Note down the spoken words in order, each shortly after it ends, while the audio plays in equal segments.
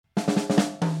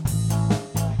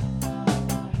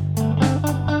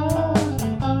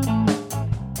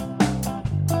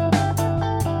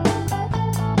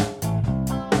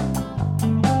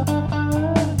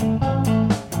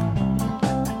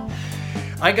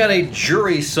I got a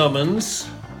jury summons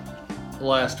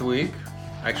last week.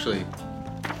 Actually,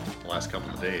 the last couple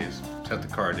of days. Sent the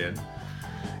card in.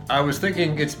 I was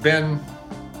thinking it's been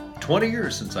 20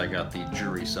 years since I got the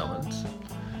jury summons.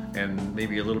 And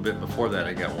maybe a little bit before that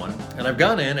I got one. And I've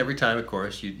gone in every time, of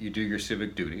course, you do your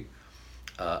civic duty.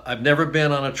 I've never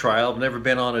been on a trial. I've never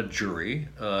been on a jury.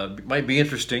 It might be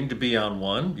interesting to be on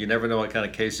one. You never know what kind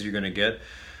of cases you're going to get.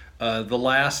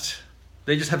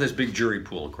 They just have this big jury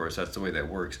pool, of course. That's the way that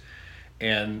works.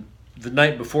 And the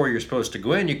night before you're supposed to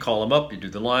go in, you call them up, you do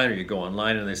the line, or you go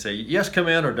online, and they say, yes, come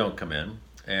in, or don't come in.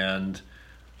 And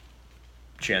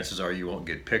chances are you won't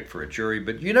get picked for a jury,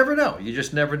 but you never know. You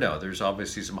just never know. There's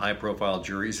obviously some high-profile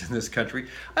juries in this country.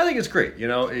 I think it's great. You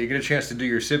know, you get a chance to do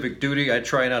your civic duty. I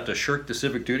try not to shirk the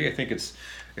civic duty. I think it's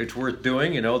worth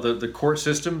doing. You know, the court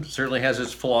system certainly has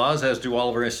its flaws, as do all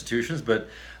of our institutions, but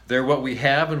they're what we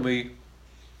have, and we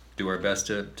do our best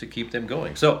to keep them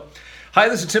going. So, hi,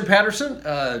 this is Tim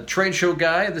Patterson, Trade Show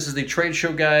Guy. This is the Trade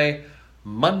Show Guy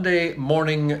Monday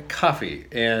Morning Coffee,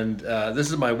 and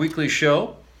this is my weekly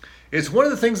show. It's one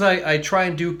of the things I try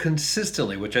and do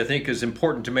consistently, which I think is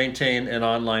important to maintain an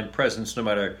online presence, no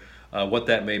matter what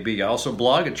that may be. I also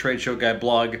blog at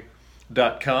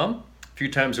TradeShowGuyBlog.com. A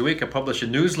few times a week, I publish a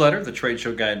newsletter, the Trade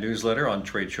Show Guy newsletter on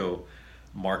trade show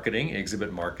marketing,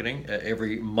 exhibit marketing,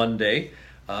 every Monday.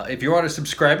 If you aren't a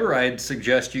subscriber, I'd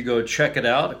suggest you go check it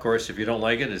out. Of course, if you don't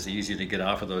like it, it's easy to get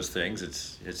off of those things.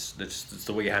 It's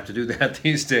the way you have to do that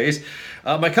these days.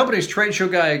 My company is Trade Show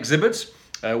Guy Exhibits.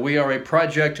 We are a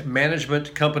project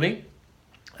management company.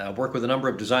 Work with a number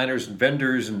of designers and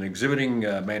vendors and exhibit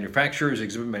manufacturers,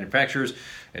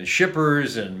 and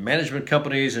shippers and management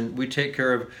companies, and we take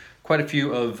care of quite a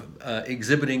few of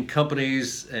exhibiting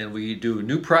companies, and we do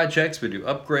new projects, we do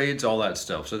upgrades, all that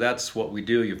stuff. So that's what we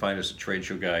do. You find us at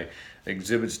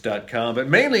TradeShowGuyExhibits.com. But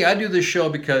mainly, I do this show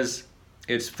because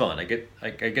it's fun. I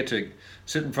get to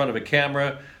sit in front of a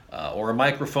camera or a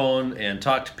microphone and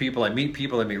talk to people. I meet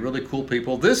people. I meet really cool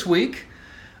people. This week,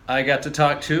 I got to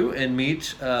talk to and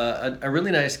meet a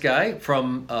really nice guy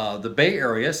from the Bay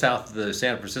Area, south of the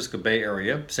San Francisco Bay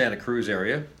Area, Santa Cruz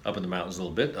area, up in the mountains a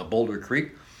little bit, Boulder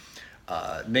Creek,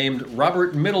 named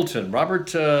Robert Middleton.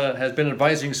 Robert has been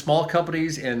advising small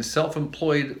companies and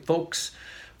self-employed folks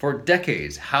for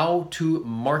decades how to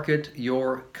market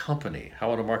your company,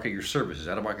 how to market your services,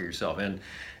 how to market yourself.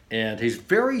 And he's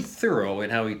very thorough in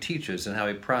how he teaches and how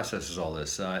he processes all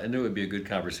this. I knew it would be a good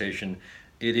conversation.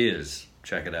 It is.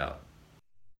 Check it out.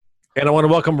 And I want to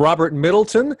welcome Robert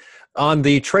Middleton on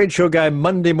the Trade Show Guy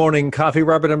Monday Morning Coffee.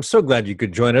 Robert, I'm so glad you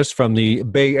could join us from the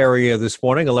Bay Area this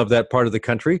morning. I love that part of the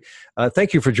country.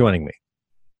 Thank you for joining me.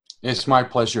 It's my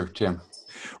pleasure, Tim.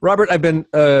 Robert, I've been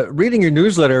reading your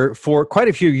newsletter for quite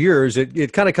a few years.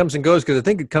 It kind of comes and goes because I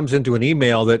think it comes into an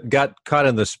email that got caught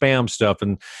in the spam stuff.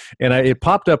 It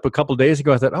popped up a couple of days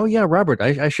ago. I thought, oh, yeah, Robert,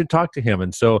 I should talk to him.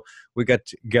 And so we got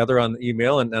together on the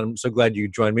email, and I'm so glad you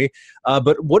joined me.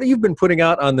 But what you've been putting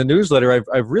out on the newsletter,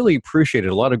 I've really appreciated.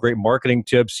 A lot of great marketing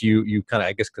tips. You kind of,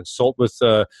 I guess, consult with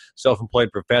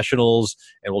self-employed professionals,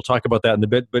 and we'll talk about that in a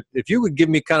bit. But if you would give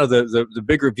me kind of the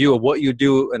bigger view of what you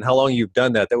do and how long you've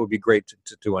done that would be great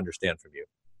to understand from you.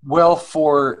 Well,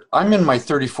 I'm in my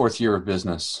 34th year of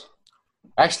business,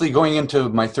 actually going into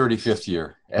my 35th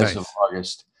year as of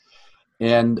August.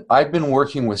 And I've been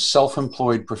working with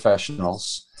self-employed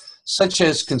professionals, such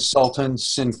as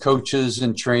consultants and coaches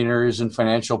and trainers and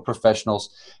financial professionals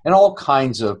and all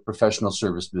kinds of professional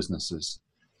service businesses,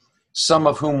 some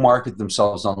of whom market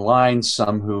themselves online,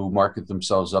 some who market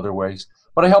themselves other ways.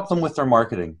 But I help them with their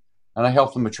marketing, and I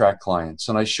help them attract clients,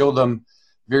 and I show them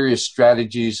various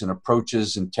strategies and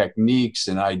approaches and techniques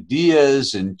and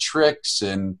ideas and tricks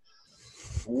and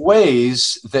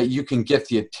ways that you can get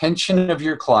the attention of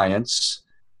your clients,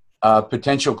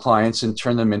 potential clients, and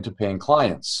turn them into paying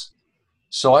clients.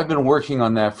 So I've been working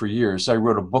on that for years. I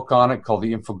wrote a book on it called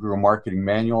The InfoGuru Marketing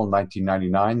Manual in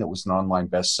 1999 that was an online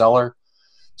bestseller,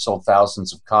 sold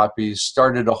thousands of copies,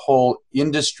 started a whole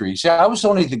industry. See, I was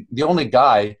only the only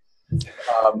guy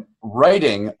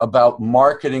writing about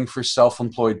marketing for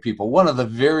self-employed people, one of the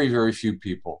very, very few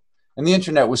people. And the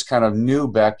internet was kind of new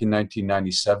back in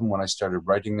 1997 when I started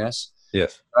writing this.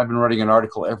 Yes. I've been writing an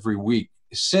article every week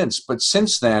since, but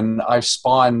since then I've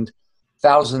spawned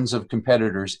thousands of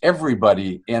competitors.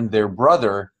 Everybody and their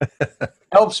brother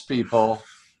helps people,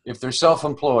 if they're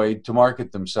self-employed, to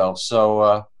market themselves.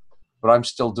 So but I'm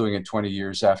still doing it 20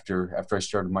 years after I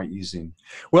started my easing.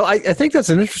 Well, I think that's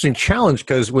an interesting challenge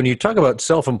because when you talk about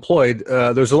self-employed,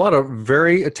 there's a lot of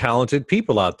very talented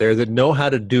people out there that know how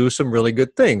to do some really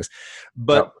good things.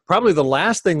 But Yep. probably the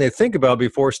last thing they think about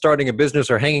before starting a business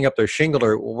or hanging up their shingle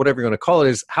or whatever you're going to call it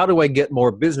is how do I get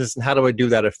more business and how do I do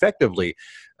that effectively?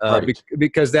 Right.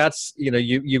 Because that's,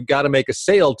 you've got to make a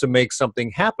sale to make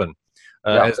something happen.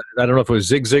 Yeah. I don't know if it was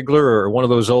Zig Ziglar or one of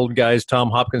those old guys,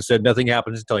 Tom Hopkins said, nothing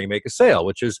happens until you make a sale,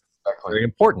 which is Exactly. very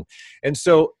important. And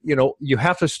so, you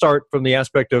have to start from the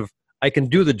aspect of, I can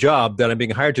do the job that I'm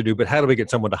being hired to do, but how do we get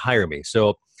someone to hire me?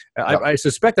 So Yeah. I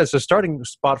suspect that's a starting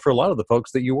spot for a lot of the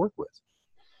folks that you work with.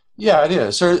 Yeah, it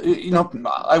is. So,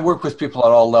 I work with people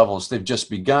at all levels. They've just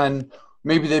begun.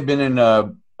 Maybe they've been in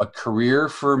a career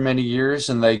for many years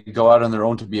and they go out on their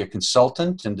own to be a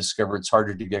consultant and discover it's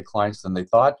harder to get clients than they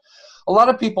thought. A lot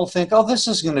of people think, oh, this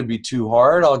is going to be too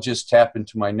hard. I'll just tap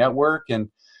into my network. And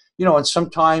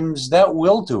sometimes that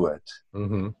will do it.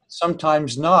 Mm-hmm.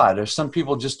 Sometimes not. Or some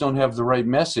people just don't have the right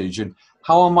message. And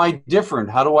how am I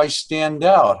different? How do I stand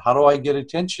out? How do I get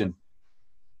attention?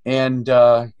 And,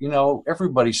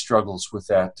 everybody struggles with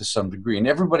that to some degree. And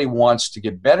everybody wants to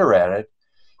get better at it.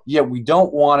 Yet we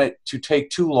don't want it to take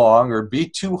too long or be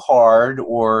too hard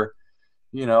or,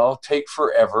 take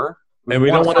forever. And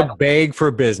we don't want to beg for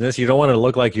business. You don't want to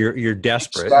look like you're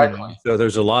desperate. Exactly. So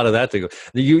there's a lot of that to go.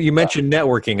 You mentioned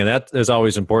networking, and that is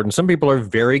always important. Some people are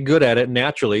very good at it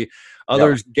naturally.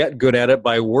 Others get good at it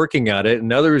by working at it,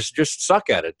 and others just suck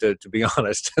at it, to be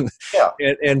honest. Yeah.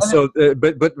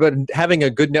 But having a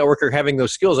good networker, having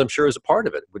those skills, I'm sure is a part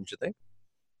of it, wouldn't you think?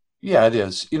 Yeah, it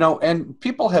is. And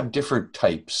people have different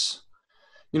types.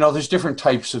 There's different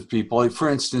types of people. Like, for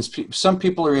instance, some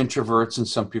people are introverts and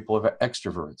some people are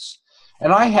extroverts.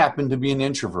 And I happen to be an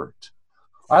introvert.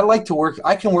 I like to work.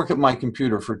 I can work at my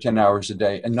computer for 10 hours a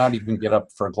day and not even get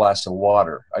up for a glass of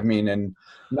water. And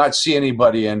not see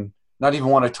anybody and not even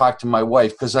want to talk to my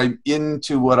wife because I'm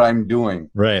into what I'm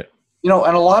doing. Right. And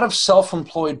a lot of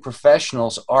self-employed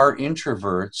professionals are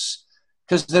introverts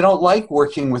because they don't like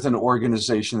working with an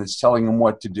organization that's telling them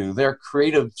what to do. They're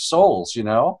creative souls,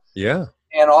 Yeah.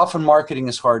 And often marketing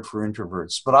is hard for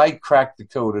introverts, but I cracked the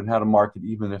code on how to market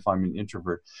even if I'm an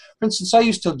introvert. For instance, I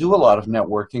used to do a lot of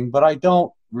networking, but I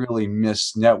don't really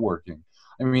miss networking.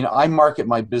 I market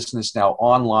my business now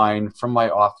online from my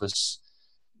office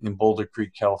in Boulder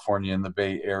Creek, California, in the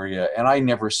Bay Area, and I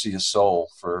never see a soul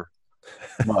for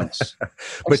months.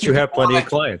 But you have plenty of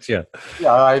clients, yeah.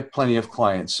 Yeah, I have plenty of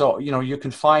clients. So, you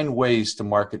can find ways to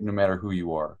market no matter who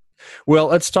you are. Well,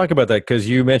 let's talk about that because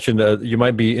you mentioned you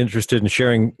might be interested in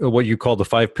sharing what you call the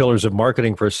 5 pillars of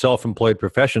marketing for a self-employed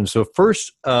profession. So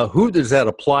first, who does that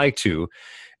apply to?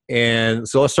 And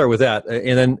so let's start with that.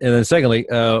 And then secondly,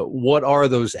 what are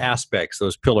those aspects,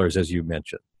 those pillars, as you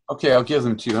mentioned? Okay, I'll give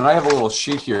them to you. And I have a little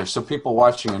sheet here. So people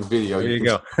watching on video, there you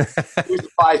go.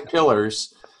 Here's 5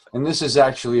 pillars. And this is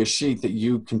actually a sheet that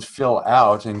you can fill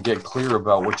out and get clear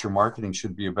about what your marketing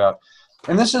should be about.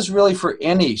 And this is really for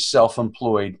any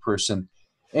self-employed person.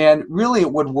 And really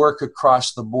it would work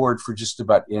across the board for just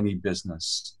about any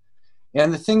business.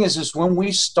 And the thing is when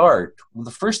we start, the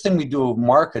first thing we do with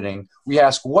marketing, we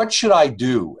ask, what should I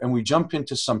do? And we jump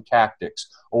into some tactics.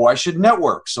 Oh, I should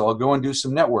network. So I'll go and do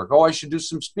some network. Oh, I should do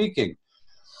some speaking.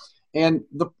 And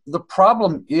the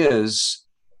problem is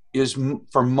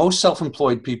for most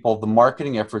self-employed people, the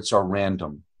marketing efforts are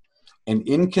random and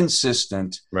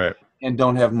inconsistent. Right. And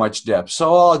don't have much depth.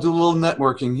 So I'll do a little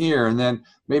networking here, and then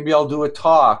maybe I'll do a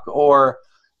talk, or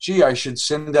gee, I should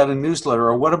send out a newsletter,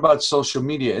 or what about social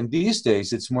media? And these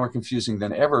days, it's more confusing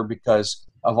than ever because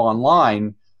of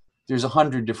online. There's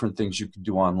 100 different things you can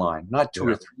do online, not 2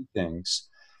 or 3 things.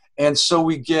 And so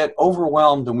we get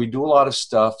overwhelmed, and we do a lot of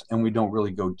stuff, and we don't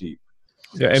really go deep.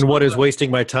 Yeah, and what is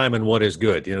wasting my time and what is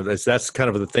good? That's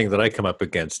kind of the thing that I come up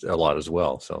against a lot as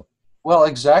well. So. Well,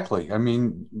 exactly.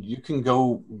 You can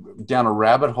go down a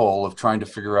rabbit hole of trying to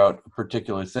figure out a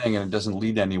particular thing and it doesn't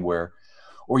lead anywhere,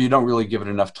 or you don't really give it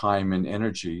enough time and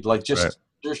energy. Like just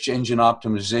search engine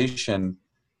optimization,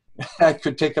 that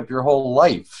could take up your whole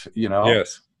life,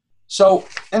 Yes. So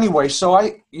anyway,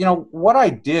 what I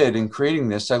did in creating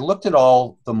this, I looked at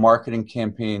all the marketing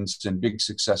campaigns and big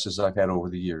successes I've had over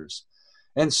the years.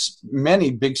 And many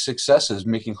big successes,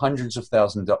 making hundreds of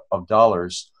thousands of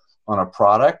dollars on a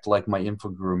product like my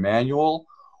InfoGuru manual,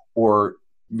 or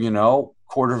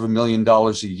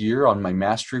 $250,000 a year on my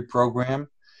mastery program.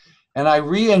 And I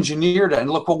re-engineered it and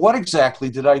look, well, what exactly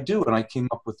did I do? And I came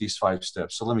up with these 5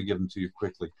 steps. So let me give them to you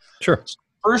quickly. Sure.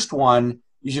 First one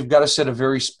is you've got to set a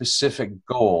very specific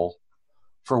goal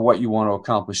for what you want to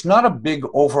accomplish. Not a big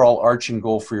overall arching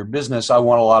goal for your business. I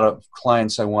want a lot of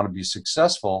clients. I want to be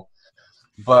successful.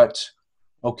 But,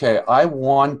 okay, I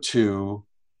want to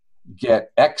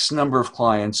get X number of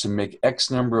clients and make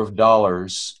X number of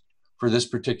dollars for this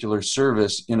particular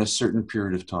service in a certain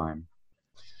period of time.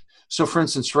 So, for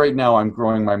instance, right now I'm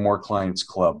growing my More Clients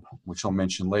Club, which I'll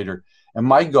mention later. And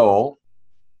my goal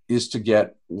is to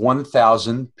get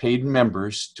 1,000 paid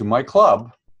members to my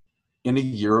club in a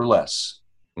year or less.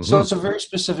 Mm-hmm. So it's a very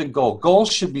specific goal. Goals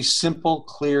should be simple,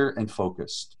 clear, and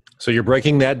focused. So you're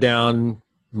breaking that down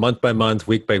month by month,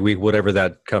 week by week, whatever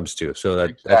that comes to. So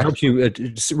that helps you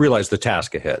realize the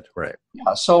task ahead, right?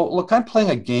 Yeah. So look, I'm playing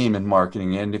a game in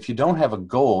marketing, and if you don't have a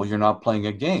goal, you're not playing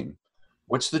a game.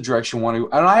 What's the direction you want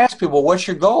to? And I ask people, what's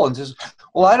your goal? And says,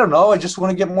 well, I don't know. I just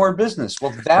want to get more business.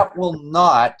 Well, that will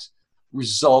not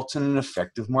result in an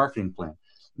effective marketing plan.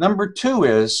 Number two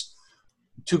is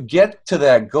to get to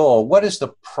that goal. What is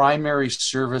the primary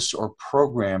service or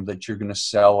program that you're going to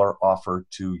sell or offer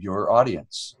to your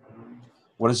audience?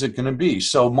 What is it going to be?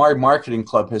 So my marketing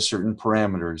club has certain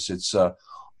parameters. It's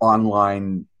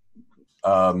online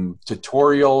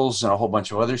tutorials and a whole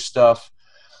bunch of other stuff.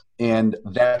 And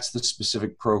that's the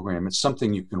specific program. It's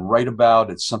something you can write about.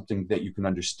 It's something that you can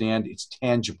understand. It's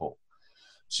tangible.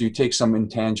 So you take some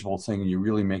intangible thing and you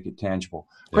really make it tangible.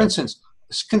 For instance,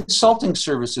 consulting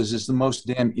services is the most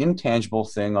damn intangible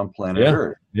thing on planet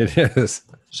Earth. It is.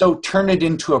 So turn it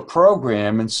into a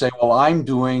program and say, well, I'm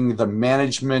doing the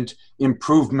management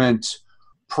improvement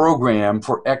program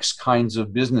for X kinds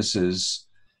of businesses.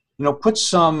 You know, put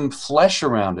some flesh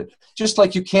around it. Just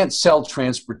like you can't sell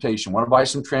transportation. Want to buy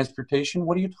some transportation?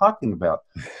 What are you talking about?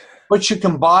 But you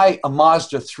can buy a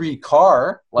Mazda 3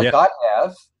 car like I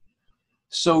have.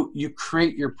 So you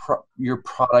create your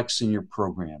products and your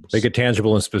programs. Make it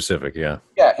tangible and specific, Yeah,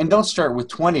 and don't start with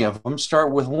 20 of them.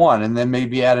 Start with one, and then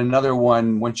maybe add another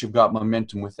one once you've got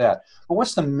momentum with that. But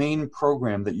what's the main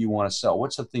program that you want to sell?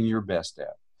 What's the thing you're best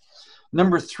at?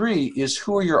 Number three is,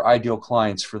 who are your ideal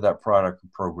clients for that product or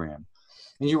program?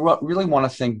 And you really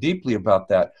want to think deeply about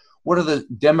that. What are the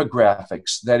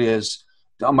demographics? That is,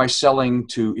 am I selling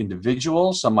to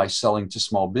individuals? Am I selling to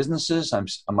small businesses?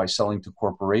 Am I selling to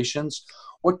corporations?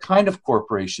 What kind of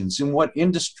corporations? In what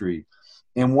industry?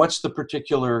 And what's the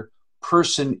particular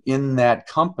person in that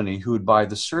company who would buy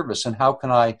the service? And how can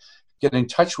I get in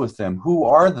touch with them? Who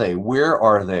are they? Where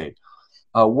are they?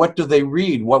 What do they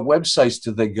read? What websites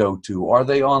do they go to? Are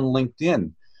they on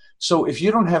LinkedIn? So if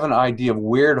you don't have an idea of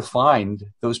where to find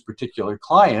those particular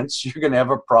clients, you're going to have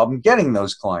a problem getting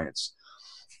those clients.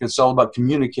 It's all about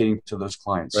communicating to those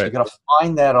clients. Right. So you got to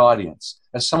find that audience.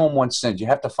 As someone once said, you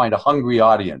have to find a hungry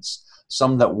audience,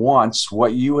 someone that wants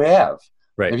what you have.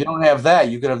 Right. If you don't have that,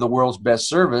 you could have the world's best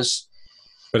service.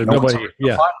 But if nobody,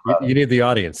 you need the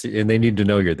audience, and they need to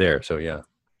know you're there. So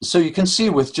So you can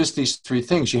see with just these three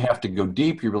things, you have to go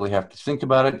deep. You really have to think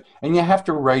about it, and you have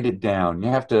to write it down. You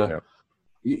have to. Yeah.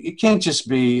 You can't just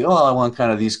be, oh, I want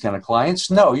kind of these kind of clients.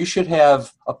 No, you should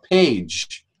have a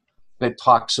page that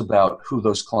talks about who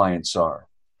those clients are.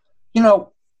 You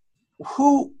know,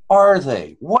 who are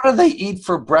they? What do they eat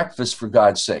for breakfast, for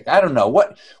God's sake? I don't know.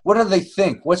 What do they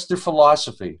think? What's their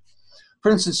philosophy?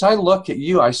 For instance, I look at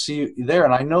you, I see you there,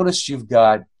 and I notice you've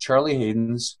got Charlie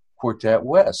Hayden's Quartet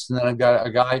West, and then I've got a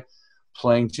guy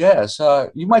playing jazz.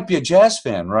 You might be a jazz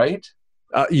fan, right?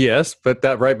 Yes, but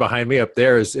that right behind me up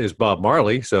there is Bob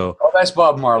Marley. So that's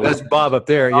Bob Marley. That's Bob up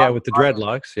there, with the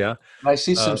dreadlocks, And I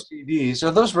see some CDs.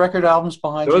 Are those record albums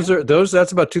behind you?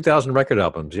 That's about 2,000 record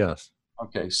albums, yes.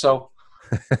 Okay, so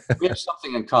we have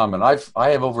something in common. I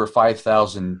have over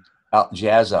 5,000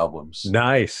 jazz albums.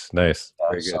 Nice. Very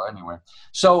good. So anyway,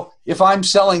 so if I'm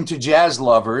selling to jazz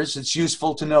lovers, it's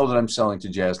useful to know that I'm selling to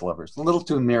jazz lovers. A little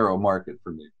too narrow market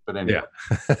for me, but anyway.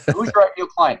 Who's your ideal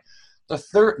client?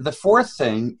 The fourth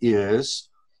thing is,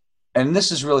 and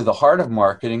this is really the heart of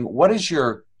marketing, what is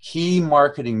your key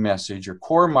marketing message or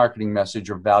core marketing message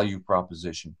or value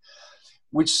proposition,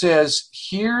 which says,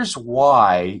 here's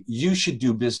why you should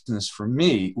do business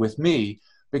with me,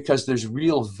 because there's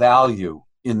real value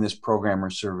in this program or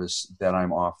service that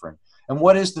I'm offering. And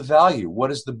what is the value?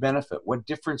 What is the benefit? What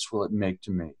difference will it make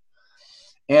to me?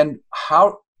 And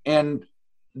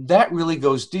that really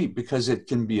goes deep, because it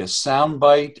can be a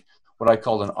soundbite, what I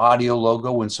call an audio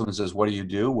logo. When someone says, what do you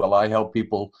do? Well, I help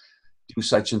people do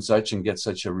such and such and get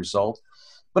such a result.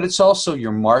 But it's also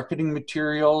your marketing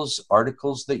materials,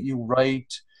 articles that you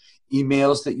write,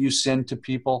 emails that you send to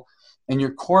people. And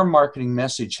your core marketing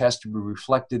message has to be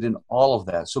reflected in all of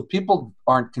that, so people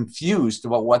aren't confused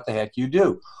about what the heck you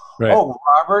do. Right. Oh,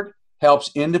 Robert helps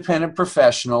independent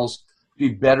professionals be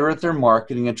better at their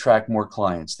marketing, attract more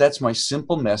clients. That's my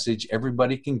simple message.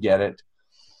 Everybody can get it.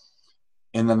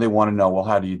 And then they want to know, well,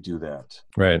 how do you do that?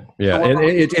 Right. Yeah. So And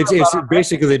it's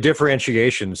basically the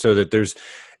differentiation, so that there's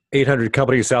 800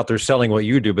 companies out there selling what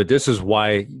you do, but this is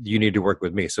why you need to work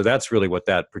with me. So that's really what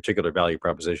that particular value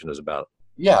proposition is about.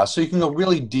 Yeah. So you can go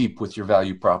really deep with your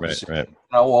value proposition. Right. You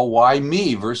know, well, why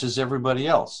me versus everybody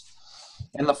else?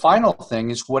 And the final thing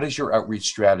is, what is your outreach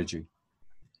strategy?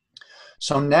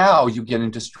 So now you get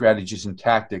into strategies and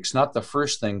tactics, not the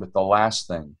first thing, but the last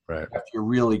thing. Right. After you're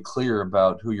really clear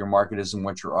about who your market is and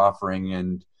what you're offering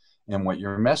and what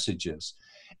your message is.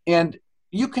 And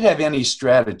you could have any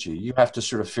strategy. You have to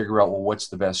sort of figure out, well, what's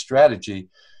the best strategy?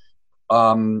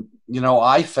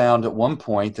 I found at one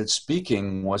point that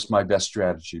speaking was my best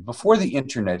strategy. Before the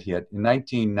internet hit in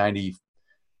 1990,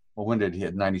 well, when did it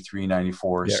hit? 93,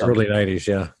 94? Yeah, early 90s,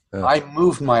 yeah. I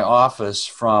moved my office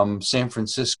from San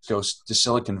Francisco to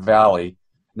Silicon Valley,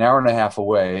 an hour and a half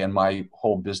away, and my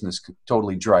whole business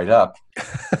totally dried up.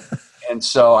 And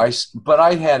so but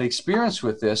I had experience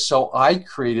with this, so I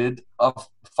created a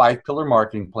 5-pillar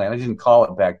marketing plan. I didn't call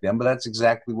it back then, but that's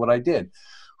exactly what I did.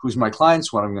 Who's my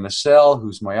clients? What I'm going to sell?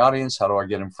 Who's my audience? How do I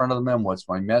get in front of them? What's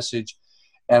my message?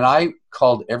 And I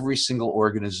called every single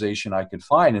organization I could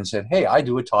find and said, hey, I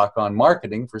do a talk on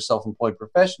marketing for self-employed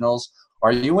professionals.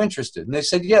 Are you interested? And they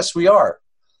said, yes, we are.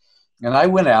 And I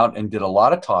went out and did a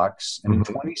lot of talks. And in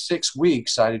 26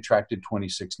 weeks, I'd attracted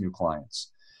 26 new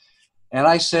clients. And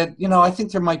I said, I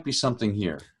think there might be something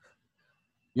here.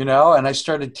 And I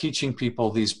started teaching people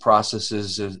these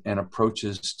processes and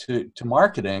approaches to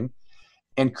marketing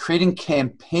and creating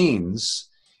campaigns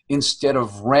instead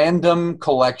of random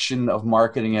collection of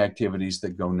marketing activities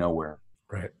that go nowhere.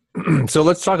 Right. So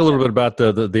let's talk a little bit about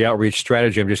the outreach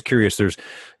strategy. I'm just curious. There's,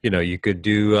 you could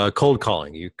do cold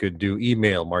calling, you could do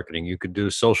email marketing, you could do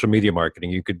social media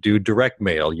marketing, you could do direct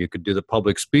mail, you could do the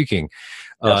public speaking.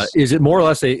 Yes. Is it more or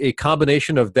less a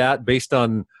combination of that based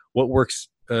on what works,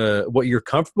 what you're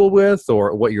comfortable with,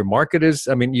 or what your market is?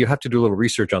 I mean, you have to do a little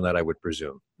research on that, I would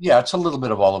presume. Yeah, it's a little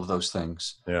bit of all of those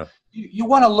things. Yeah. You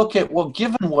want to look at, well,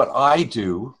 given what I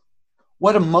do,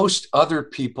 what do most other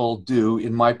people do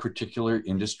in my particular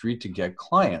industry to get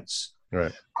clients?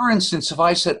 Right. For instance, if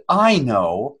I said, I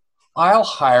know, I'll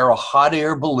hire a hot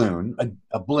air balloon,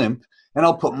 a blimp, and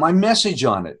I'll put my message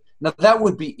on it. Now, that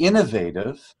would be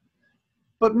innovative,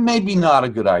 but maybe not a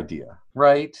good idea,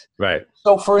 right? Right.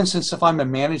 So, for instance, if I'm a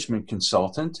management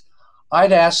consultant,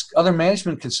 I'd ask other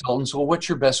management consultants, well, what's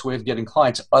your best way of getting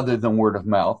clients other than word of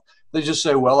mouth? They just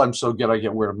say, well, I'm so good I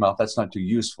get word of mouth. That's not too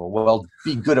useful. Well,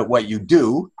 be good at what you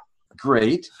do.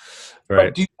 Great. Right.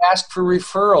 But do you ask for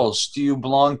referrals? Do you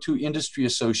belong to industry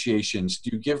associations? Do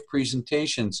you give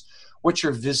presentations? What's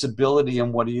your visibility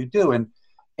and what do you do?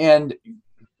 And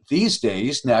these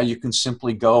days, now you can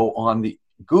simply go on the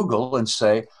Google and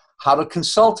say, how do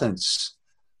consultants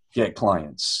get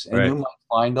clients? And you might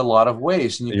find a lot of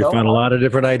ways. And you find a lot of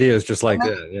different ideas just like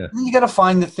that. Yeah. You got to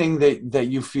find the thing that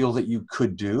you feel that you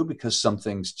could do, because some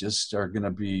things just are going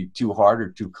to be too hard or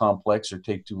too complex or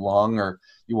take too long, or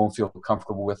you won't feel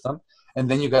comfortable with them. And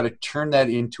then you got to turn that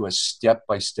into a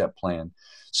step-by-step plan.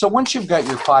 So once you've got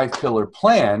your 5-pillar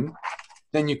plan,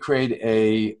 then you create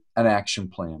an action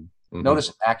plan. Mm-hmm.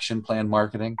 Notice action plan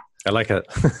marketing? I like it.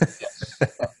 Yes.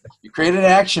 You create an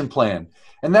action plan.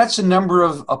 And that's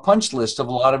a punch list of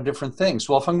a lot of different things.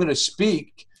 Well, if I'm going to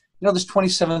speak, there's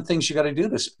 27 things you got to do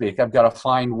to speak. I've got to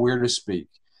find where to speak,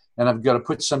 and I've got to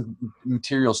put some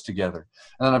materials together,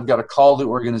 and then I've got to call the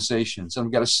organizations, and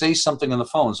I've got to say something on the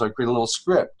phone. So I create a little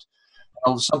script,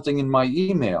 something in my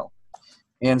email.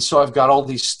 And so I've got all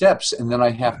these steps, and then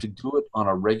I have to do it on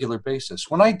a regular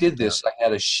basis. When I did this, I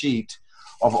had a sheet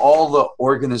of all the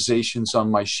organizations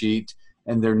on my sheet,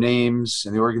 and their names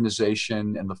and the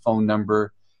organization and the phone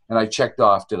number. And I checked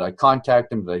off, did I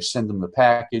contact them? Did I send them the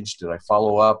package? Did I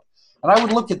follow up? And I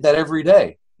would look at that every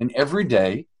day. And every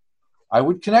day I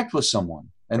would connect with someone.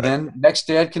 And then next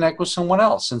day I'd connect with someone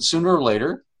else. And sooner or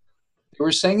later they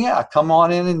were saying, yeah, come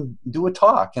on in and do a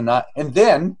talk. And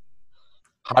then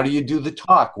how do you do the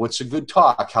talk? What's a good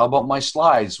talk? How about my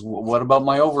slides? What about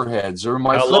my overheads or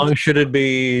my? How long should it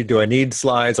be? Do I need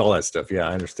slides? All that stuff. Yeah,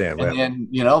 I understand. And then,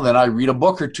 then I read a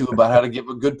book or two about how to give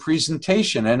a good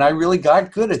presentation. And I really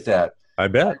got good at that. I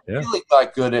bet. Yeah. I really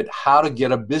got good at how to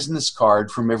get a business card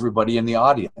from everybody in the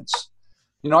audience.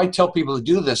 I tell people to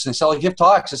do this and they say, I give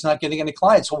talks. It's not getting any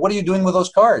clients. Well, what are you doing with those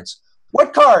cards?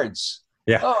 What cards?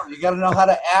 Yeah. Oh, you got to know how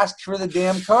to ask for the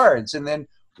damn cards. And then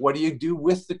what do you do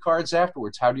with the cards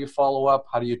afterwards? How do you follow up?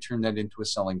 How do you turn that into a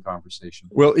selling conversation?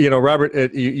 Well,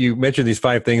 Robert, you mentioned these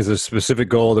 5 things: the specific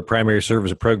goal, the primary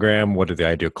service program, what are the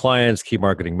ideal clients, key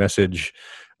marketing message,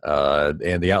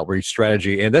 and the outreach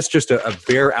strategy. And that's just a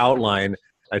bare outline.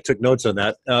 I took notes on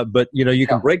that. But, you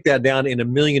can break that down in a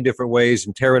million different ways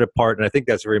and tear it apart. And I think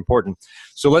that's very important.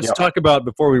 So let's talk about,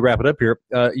 before we wrap it up here,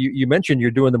 you mentioned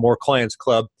you're doing the More Clients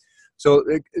Club. So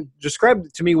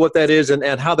describe to me what that is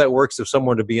and how that works if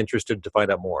someone would be interested to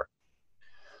find out more.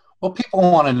 Well, people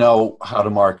want to know how to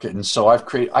market. And so I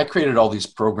created all these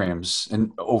programs,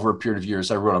 and over a period of years,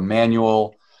 I wrote a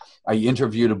manual. I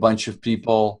interviewed a bunch of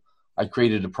people. I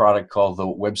created a product called the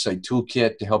Website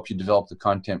Toolkit to help you develop the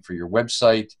content for your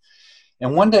website.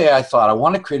 And one day I thought, I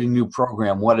want to create a new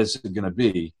program. What is it going to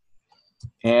be?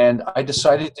 And I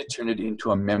decided to turn it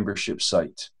into a membership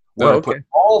site where I put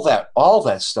all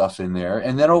that stuff in there.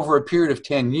 And then over a period of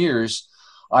 10 years,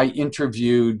 I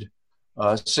interviewed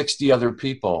 60 other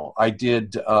people. I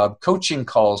did coaching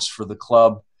calls for the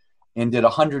club and did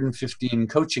 115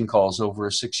 coaching calls over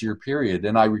a 6-year period.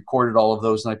 And I recorded all of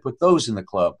those and I put those in the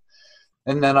club.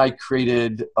 And then I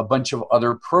created a bunch of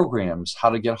other programs,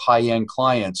 how to get high-end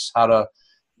clients, how to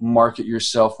market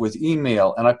yourself with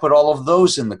email. And I put all of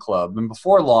those in the club. And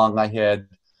before long, I had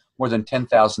more than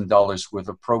 $10,000 worth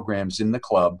of programs in the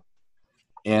club.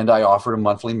 And I offered a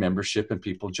monthly membership and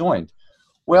people joined.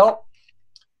 Well,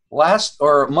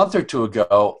 a month or two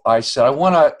ago, I said, I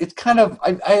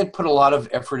had put a lot of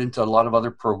effort into a lot of other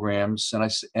programs, and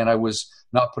I was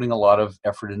not putting a lot of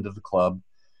effort into the club.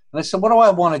 And I said, what do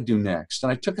I want to do next?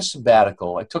 And I took a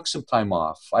sabbatical. I took some time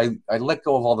off. I let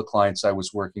go of all the clients I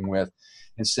was working with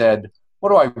and said, what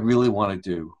do I really want to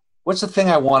do? What's the thing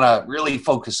I want to really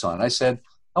focus on? I said,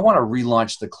 I want to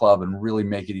relaunch the club and really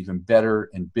make it even better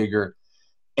and bigger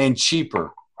and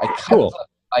cheaper. I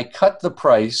cut the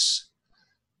price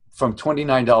from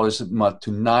 $29 a month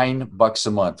to $9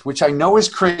 a month, which I know is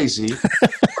crazy.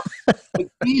 But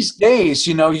these days,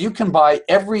 you can buy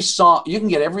every song. You can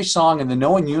get every song in the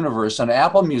known universe on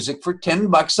Apple Music for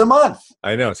 $10 a month.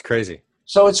 I know, it's crazy.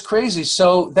 So it's crazy.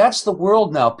 So that's the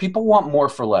world now. People want more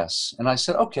for less. And I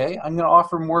said, okay, I'm going to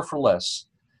offer more for less.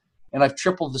 And I've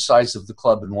tripled the size of the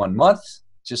club in 1 month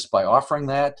just by offering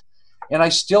that. And I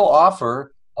still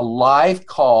offer a live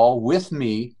call with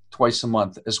me twice a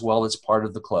month as well as part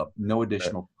of the club. No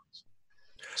additional costs.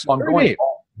 So I'm going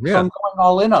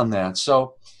all in on that.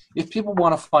 So if people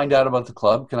want to find out about the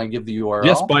club, can I give the URL?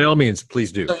 Yes, by all means,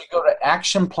 please do. So you go to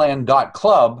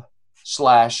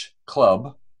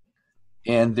actionplan.club/club,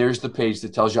 and there's the page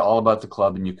that tells you all about the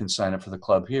club, and you can sign up for the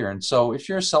club here. And so if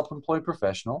you're a self-employed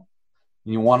professional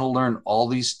and you want to learn all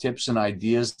these tips and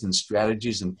ideas and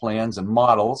strategies and plans and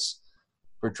models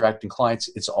for attracting clients,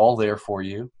 it's all there for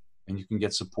you, and you can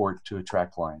get support to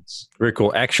attract clients. Very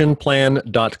cool.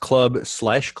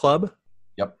 Actionplan.club/club.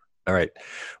 All right.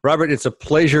 Robert, it's a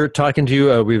pleasure talking to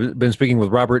you. We've been speaking with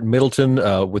Robert Middleton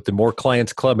with the More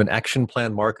Clients Club and Action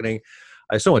Plan Marketing.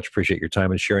 I so much appreciate your time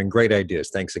and sharing great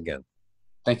ideas. Thanks again.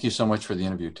 Thank you so much for the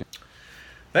interview, Tim.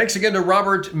 Thanks again to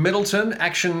Robert Middleton,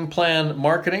 Action Plan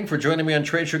Marketing, for joining me on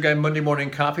Trade Show Guy Monday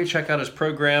Morning Coffee. Check out his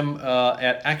program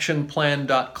at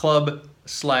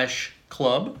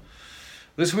actionplan.club/club.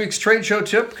 This week's trade show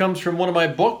tip comes from one of my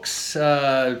books,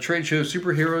 Trade Show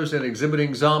Superheroes and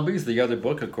Exhibiting Zombies, the other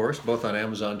book, of course, both on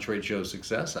Amazon Trade Show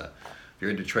Success. If you're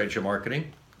into trade show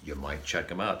marketing, you might check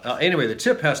them out. Anyway, the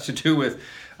tip has to do with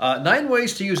 9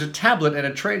 ways to use a tablet at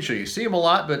a trade show. You see them a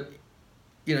lot, but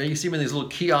you see them in these little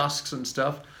kiosks and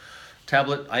stuff,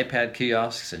 tablet, iPad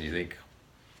kiosks, and you think,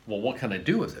 well, what can I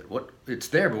do with it? It's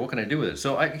there, but what can I do with it?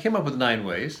 So I came up with 9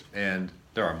 ways, and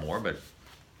there are more, but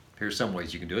here's some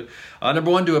ways you can do it.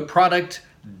 Number 1, do a product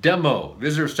demo.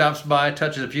 Visitor stops by,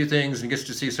 touches a few things, and gets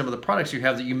to see some of the products you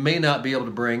have that you may not be able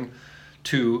to bring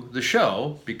to the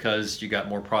show because you got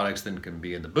more products than can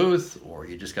be in the booth, or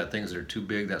you just got things that are too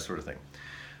big, that sort of thing.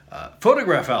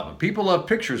 Photograph album. People love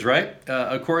pictures, right?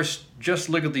 Of course, just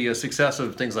look at the success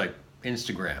of things like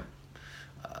Instagram.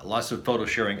 Lots of photo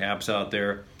sharing apps out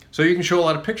there. So you can show a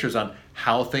lot of pictures on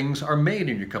how things are made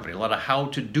in your company, a lot of how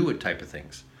to do it type of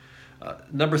things.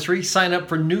 Number 3, sign up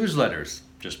for newsletters.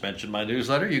 Just mentioned my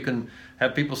newsletter. You can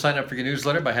have people sign up for your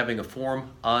newsletter by having a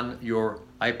form on your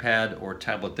iPad or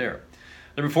tablet there.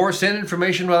 Number 4, send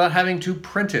information without having to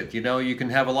print it. You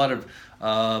can have a lot of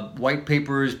white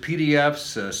papers,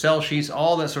 PDFs, sell sheets,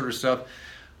 all that sort of stuff.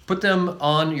 Put them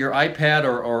on your iPad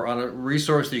or on a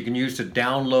resource that you can use to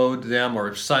download them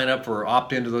or sign up or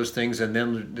opt into those things, and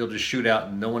then they'll just shoot out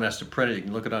and no one has to print it. You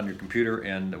can look it on your computer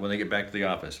and when they get back to the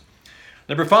office.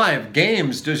 Number 5,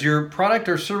 games. Does your product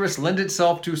or service lend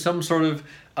itself to some sort of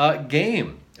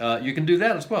game? you can do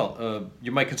that as well.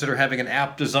 You might consider having an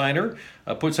app designer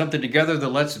put something together that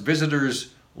lets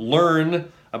visitors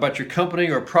learn about your company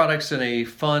or products in a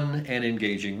fun and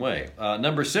engaging way.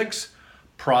 Number 6,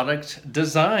 product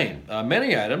design.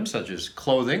 Many items, such as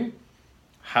clothing,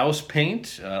 house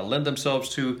paint, lend themselves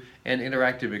to an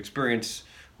interactive experience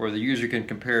where the user can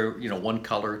compare, one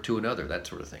color to another, that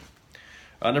sort of thing.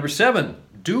 Number 7,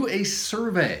 do a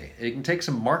survey. You can take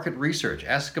some market research,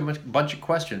 ask them a bunch of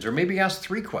questions, or maybe ask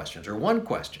 3 questions or 1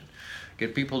 question.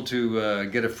 Get people to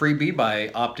get a freebie by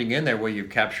opting in. That way you've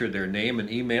captured their name and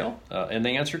email, and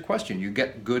they answer a question. You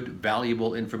get good,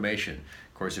 valuable information.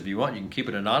 Of course, if you want, you can keep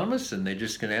it anonymous, and they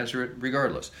just can answer it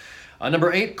regardless.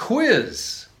 Number 8,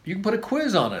 quiz. You can put a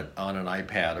quiz on it on an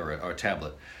iPad or a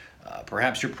tablet.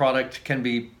 Perhaps your product can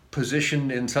be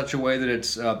positioned in such a way that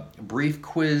its brief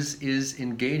quiz is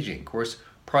engaging. Of course,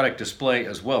 product display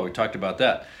as well. We talked about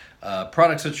that.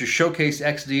 Products such as Showcase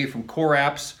XD from Core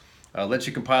Apps lets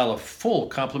you compile a full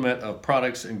complement of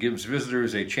products and gives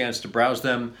visitors a chance to browse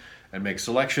them and make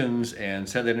selections and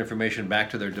send that information back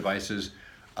to their devices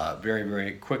very,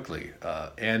 very quickly.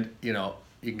 And you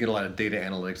can get a lot of data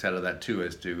analytics out of that too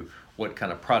as to what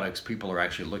kind of products people are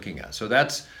actually looking at. So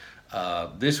that's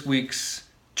this week's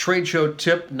trade show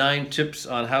tip, 9 tips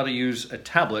on how to use a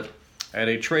tablet at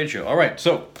a trade show. All right,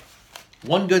 so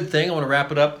one good thing, I want to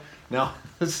wrap it up. Now,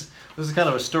 this is kind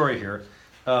of a story here.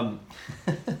 I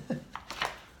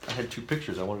had 2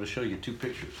 pictures. I wanted to show you 2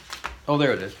 pictures. Oh,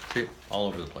 there it is. See, all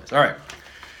over the place. All right.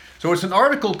 So it's an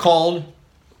article called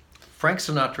Frank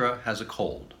Sinatra Has a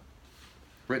Cold,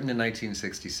 written in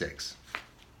 1966.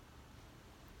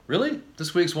 Really?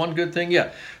 This week's one good thing?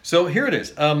 Yeah. So here it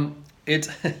is. It's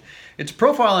a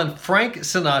profile on Frank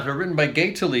Sinatra, written by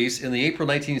Gay Talese in the April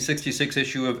 1966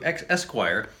 issue of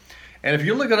Esquire. And if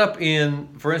you look it up in,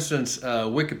 for instance,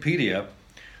 Wikipedia,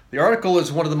 the article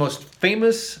is one of the most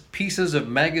famous pieces of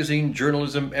magazine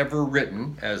journalism ever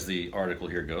written, as the article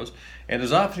here goes, and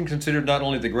is often considered not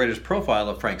only the greatest profile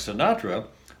of Frank Sinatra,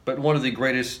 but one of the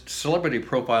greatest celebrity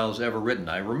profiles ever written.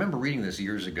 I remember reading this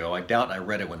years ago. I doubt I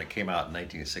read it when it came out in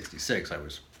 1966. I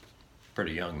was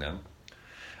pretty young then.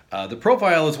 The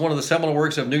profile is one of the seminal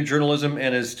works of new journalism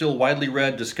and is still widely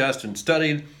read, discussed, and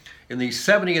studied. In the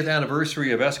 70th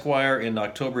anniversary of Esquire in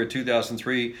October of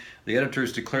 2003, the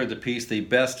editors declared the piece the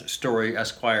best story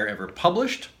Esquire ever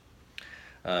published.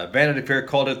 Vanity Fair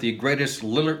called it the greatest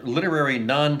literary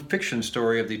non-fiction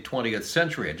story of the 20th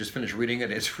century. I just finished reading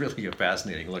it. It's really a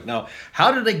fascinating look. Now,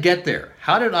 how did I get there?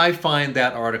 How did I find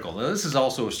that article? Now, this is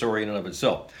also a story in and of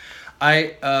itself.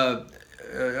 I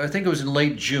think it was in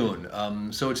late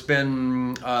June, so it's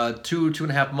been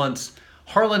 2.5 months.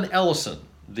 Harlan Ellison,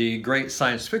 the great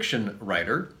science fiction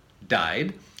writer,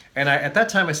 died. And at that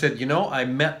time I said, I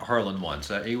met Harlan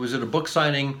once. He was at a book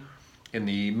signing in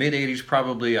the mid-'80s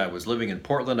probably. I was living in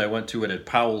Portland. I went to it at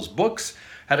Powell's Books,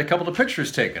 had a couple of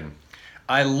pictures taken.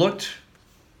 I looked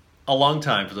a long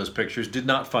time for those pictures, did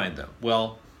not find them.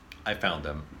 Well, I found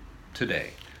them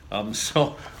today.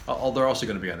 So they're also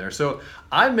going to be on there. So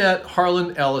I met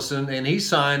Harlan Ellison, and he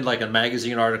signed like a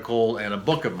magazine article and a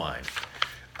book of mine.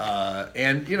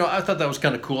 And I thought that was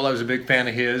kind of cool. I was a big fan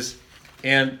of his.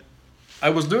 And I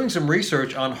was doing some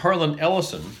research on Harlan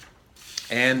Ellison,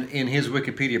 and in his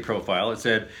Wikipedia profile, it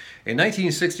said, in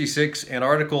 1966, an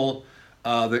article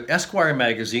that Esquire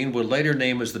magazine would later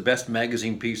name as the best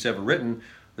magazine piece ever written,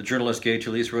 the journalist Gay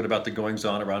Talese wrote about the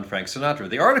goings-on around Frank Sinatra.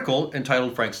 The article,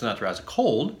 entitled Frank Sinatra Has a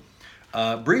Cold,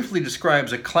 briefly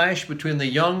describes a clash between the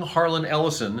young Harlan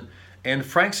Ellison and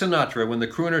Frank Sinatra when the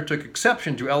crooner took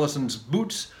exception to Ellison's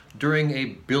boots during a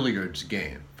billiards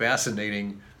game.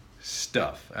 Fascinating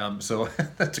stuff. So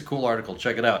that's a cool article.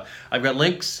 Check it out. I've got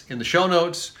links in the show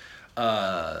notes.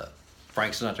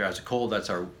 Frank Sinatra Has a Cold. That's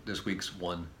this week's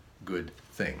one good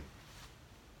thing.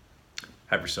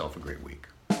 Have yourself a great week.